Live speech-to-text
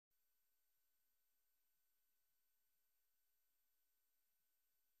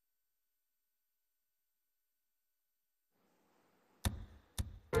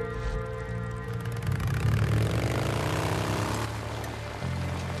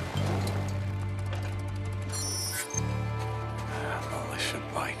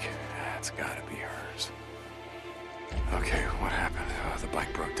That's gotta be hers. Okay, what happened? The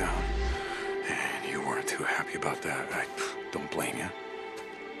bike broke down. And you weren't too happy about that. I don't blame you.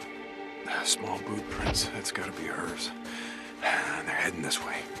 Small boot prints, that's gotta be hers. And they're heading this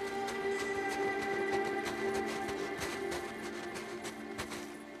way.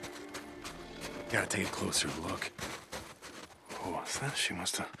 Gotta take a closer look. Oh, what's that? She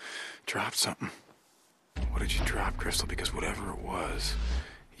must have dropped something. What did you drop, Crystal? Because whatever it was,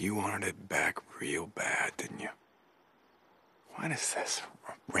 you wanted it back real bad, didn't you? What is this?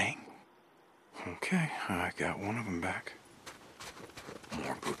 A ring? Okay, I got one of them back.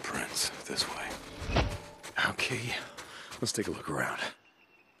 More boot prints this way. Okay, let's take a look around.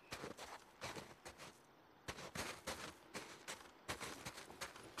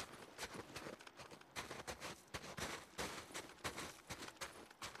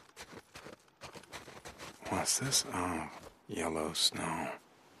 What's this? Oh, yellow snow.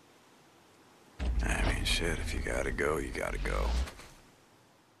 I mean, shit, if you gotta go, you gotta go.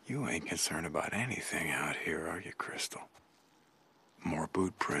 You ain't concerned about anything out here, are you, Crystal? More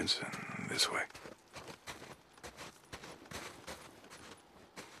boot prints and this way.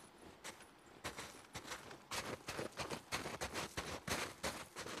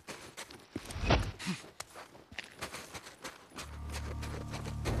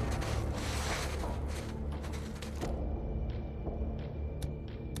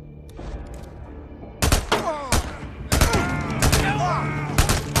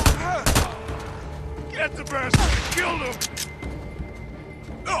 Get the bastard! Killed him!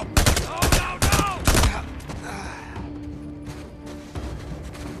 Oh! Oh, no, no!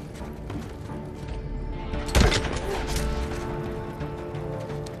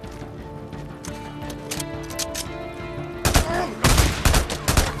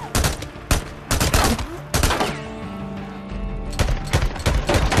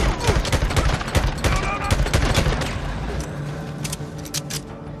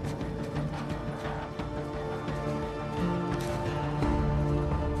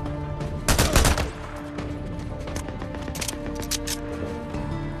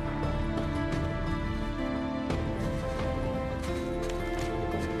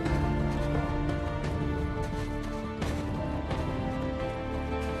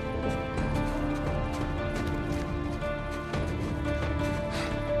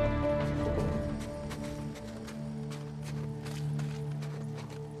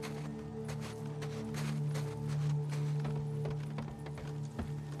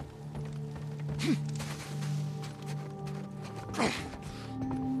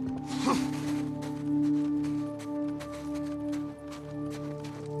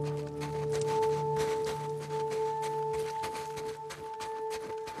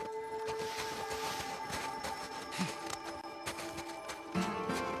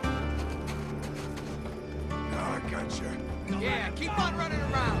 Yeah, keep on running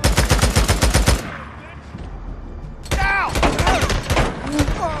around.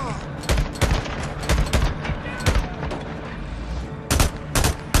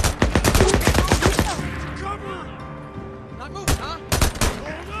 Cover! Not moving, huh?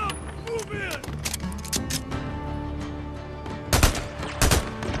 Hold up! Move in!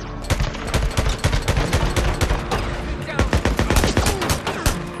 Sit down.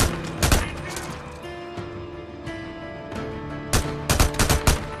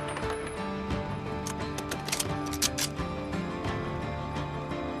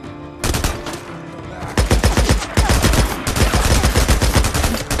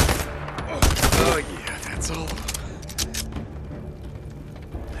 Oh, yeah, that's all.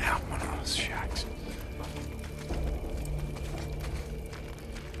 Now, one of those shots.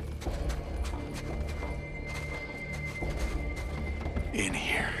 In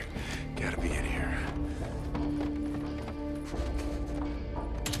here. Gotta be in here.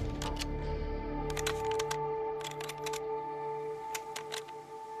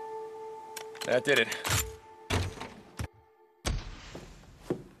 That did it.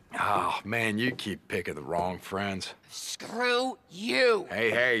 Oh, man, you keep picking the wrong friends. Screw you!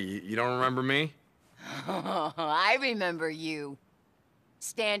 Hey, you don't remember me? I remember you.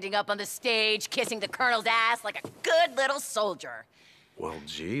 Standing up on the stage, kissing the colonel's ass like a good little soldier. Well,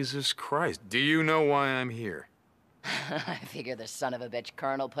 Jesus Christ, do you know why I'm here? I figure the son of a bitch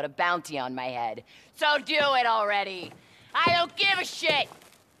colonel put a bounty on my head. So do it already! I don't give a shit!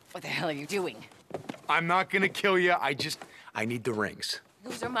 What the hell are you doing? I'm not gonna kill you, I need the rings.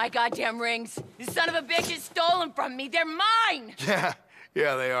 Those are my goddamn rings. This son of a bitch is stolen from me. They're mine! Yeah,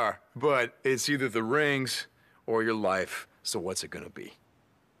 they are. But it's either the rings or your life, so what's it gonna be?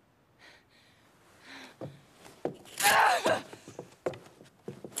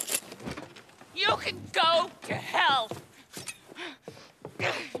 You can go to hell!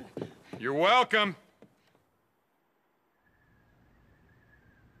 You're welcome.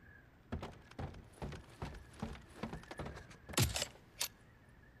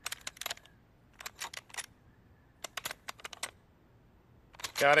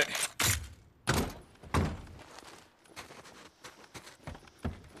 Got it.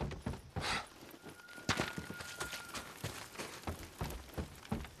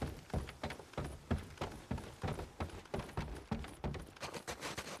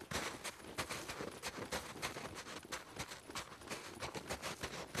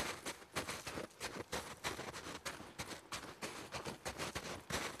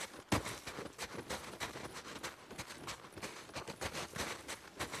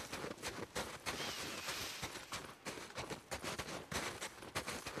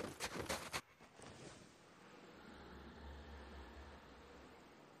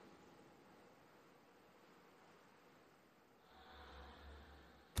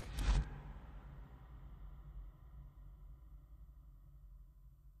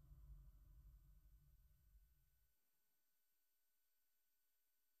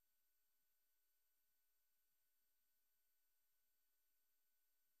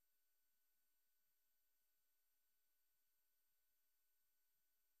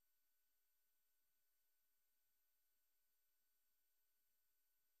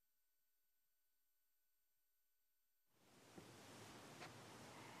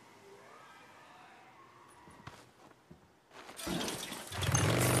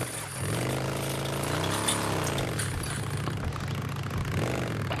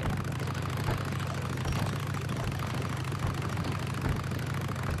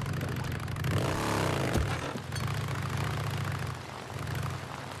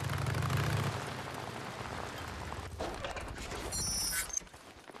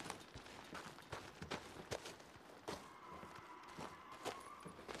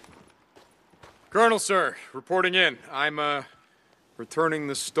 Colonel, sir, reporting in. I'm, returning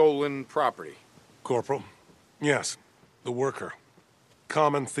the stolen property. Corporal? Yes, the worker.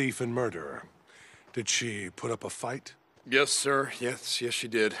 Common thief and murderer. Did she put up a fight? Yes, sir. Yes, she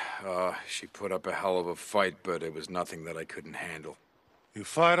did. She put up a hell of a fight, but it was nothing that I couldn't handle. You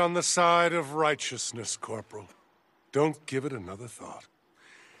fight on the side of righteousness, Corporal. Don't give it another thought.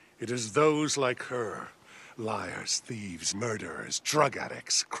 It is those like her, liars, thieves, murderers, drug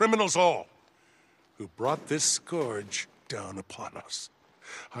addicts, criminals all, who brought this scourge down upon us.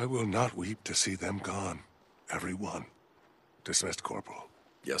 I will not weep to see them gone. Every one. Dismissed, Corporal.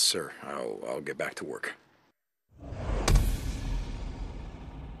 Yes, sir. I'll get back to work.